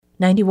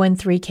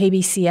91.3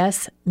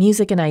 KBCS,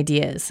 Music and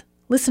Ideas,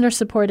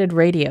 listener-supported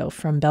radio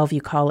from Bellevue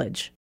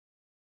College.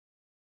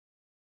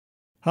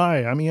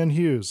 Hi, I'm Ian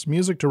Hughes,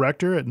 Music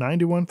Director at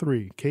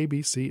 91.3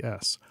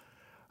 KBCS.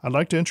 I'd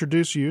like to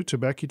introduce you to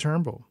Becky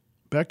Turnbull.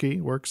 Becky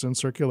works in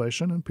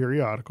circulation and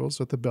periodicals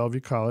at the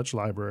Bellevue College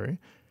Library,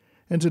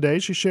 and today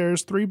she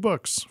shares 3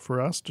 books for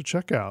us to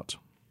check out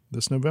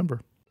this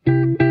November.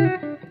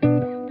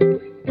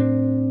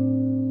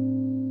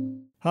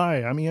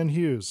 Hi, I'm Ian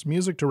Hughes,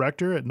 Music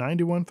Director at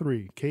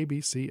 91.3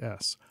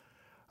 KBCS.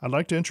 I'd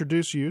like to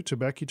introduce you to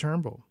Becky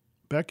Turnbull.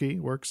 Becky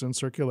works in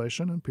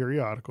circulation and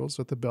periodicals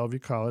at the Bellevue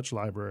College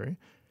Library,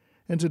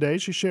 and today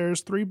she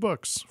shares 3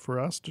 books for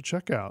us to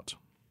check out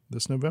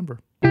this November.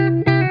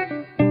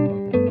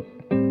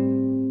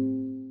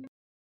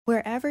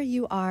 Wherever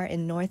you are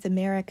in North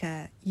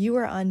America, you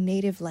are on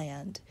native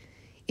land.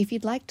 If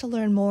you'd like to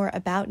learn more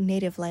about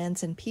native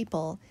lands and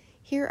people,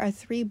 here are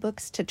 3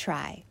 books to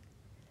try.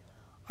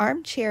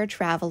 Armchair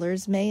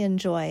travelers may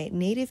enjoy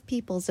Native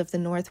Peoples of the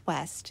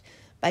Northwest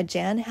by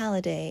Jan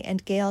Halliday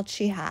and Gail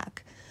Chihak,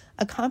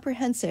 a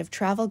comprehensive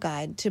travel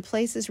guide to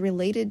places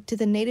related to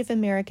the Native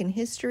American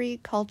history,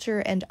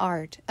 culture, and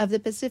art of the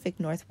Pacific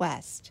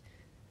Northwest.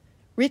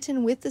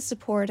 Written with the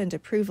support and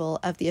approval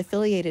of the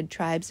affiliated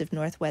tribes of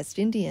Northwest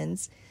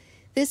Indians,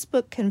 this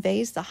book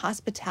conveys the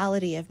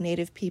hospitality of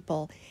Native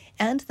people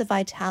and the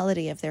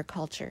vitality of their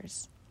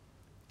cultures.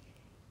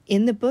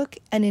 In the book,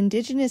 An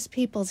Indigenous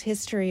People's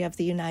History of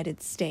the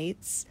United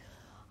States,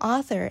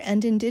 author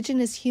and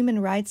Indigenous human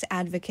rights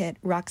advocate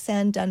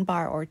Roxanne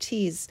Dunbar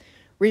Ortiz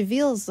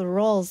reveals the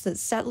roles that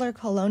settler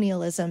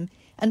colonialism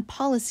and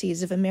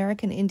policies of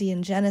American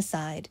Indian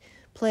genocide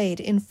played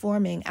in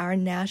forming our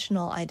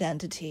national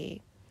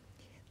identity.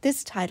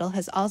 This title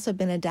has also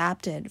been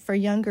adapted for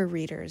younger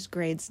readers,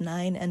 grades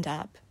 9 and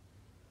up.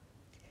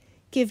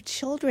 Give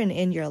children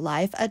in your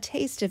life a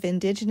taste of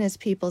Indigenous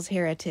people's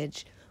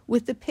heritage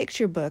with the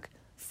picture book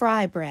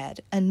Fry Bread,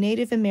 a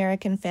Native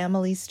American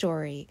Family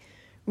Story,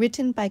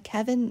 written by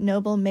Kevin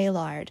Noble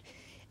Maillard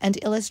and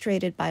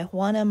illustrated by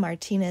Juana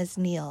Martinez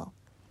Neal.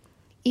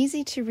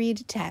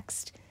 Easy-to-read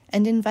text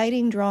and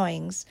inviting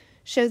drawings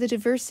show the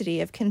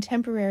diversity of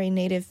contemporary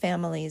Native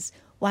families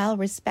while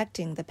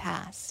respecting the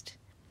past.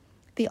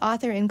 The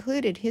author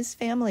included his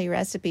family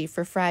recipe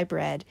for fry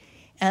bread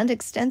and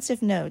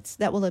extensive notes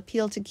that will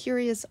appeal to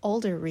curious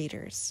older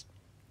readers.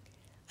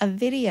 A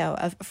video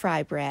of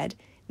fry bread,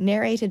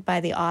 narrated by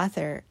the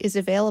author, is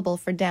available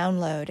for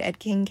download at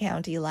King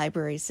County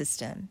Library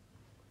System.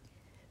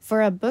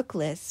 For a book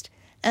list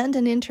and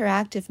an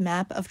interactive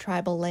map of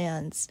tribal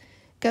lands,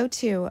 go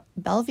to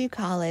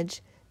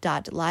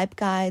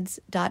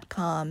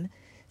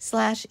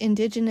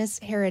bellevuecollege.libguides.com/Indigenous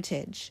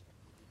Heritage.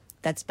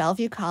 That's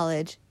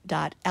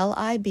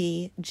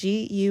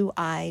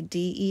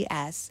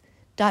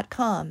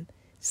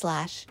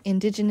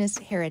bellevuecollege.libguides.com/Indigenous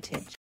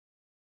Heritage.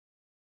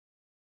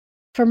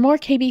 For more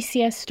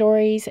KBCS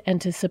stories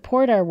and to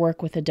support our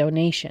work with a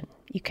donation,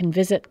 you can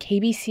visit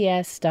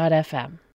kbcs.fm.